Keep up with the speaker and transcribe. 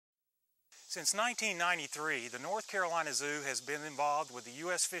Since 1993, the North Carolina Zoo has been involved with the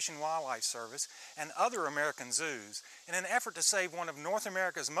U.S. Fish and Wildlife Service and other American zoos in an effort to save one of North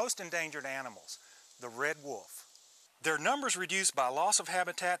America's most endangered animals, the red wolf. Their numbers reduced by loss of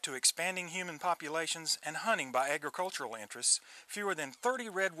habitat to expanding human populations and hunting by agricultural interests, fewer than 30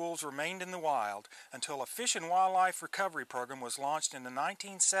 red wolves remained in the wild until a fish and wildlife recovery program was launched in the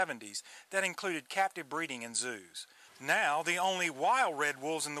 1970s that included captive breeding in zoos. Now, the only wild red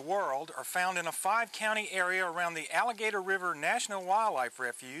wolves in the world are found in a 5-county area around the Alligator River National Wildlife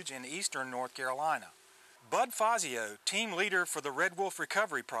Refuge in eastern North Carolina. Bud Fazio, team leader for the Red Wolf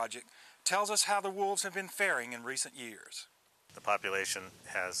Recovery Project, tells us how the wolves have been faring in recent years. The population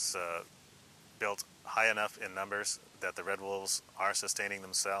has built high enough in numbers that the red wolves are sustaining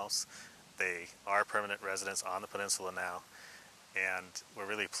themselves. They are permanent residents on the peninsula now, and we're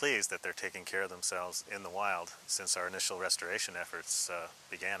really pleased that they're taking care of themselves in the wild since our initial restoration efforts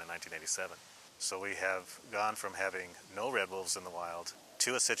began in 1987. So we have gone from having no red wolves in the wild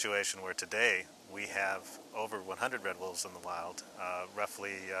to a situation where today we have over 100 red wolves in the wild,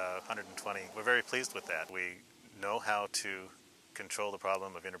 roughly 120. We're very pleased with that. We know how to control the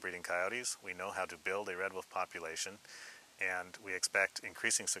problem of interbreeding coyotes. We know how to build a red wolf population, and we expect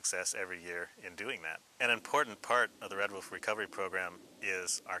increasing success every year in doing that. An important part of the Red Wolf Recovery Program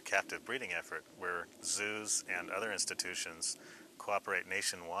is our captive breeding effort, where zoos and other institutions cooperate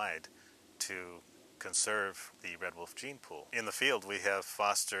nationwide to conserve the red wolf gene pool. In the field, we have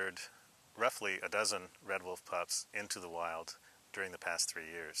fostered roughly a dozen red wolf pups into the wild during the past 3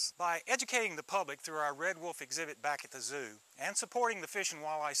 years. By educating the public through our red wolf exhibit back at the zoo and supporting the Fish and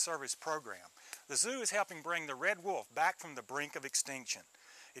Wildlife Service program, the zoo is helping bring the red wolf back from the brink of extinction.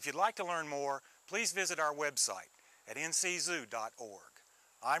 If you'd like to learn more, please visit our website at nczoo.org.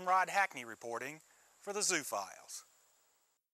 I'm Rod Hackney reporting for the Zoo Files.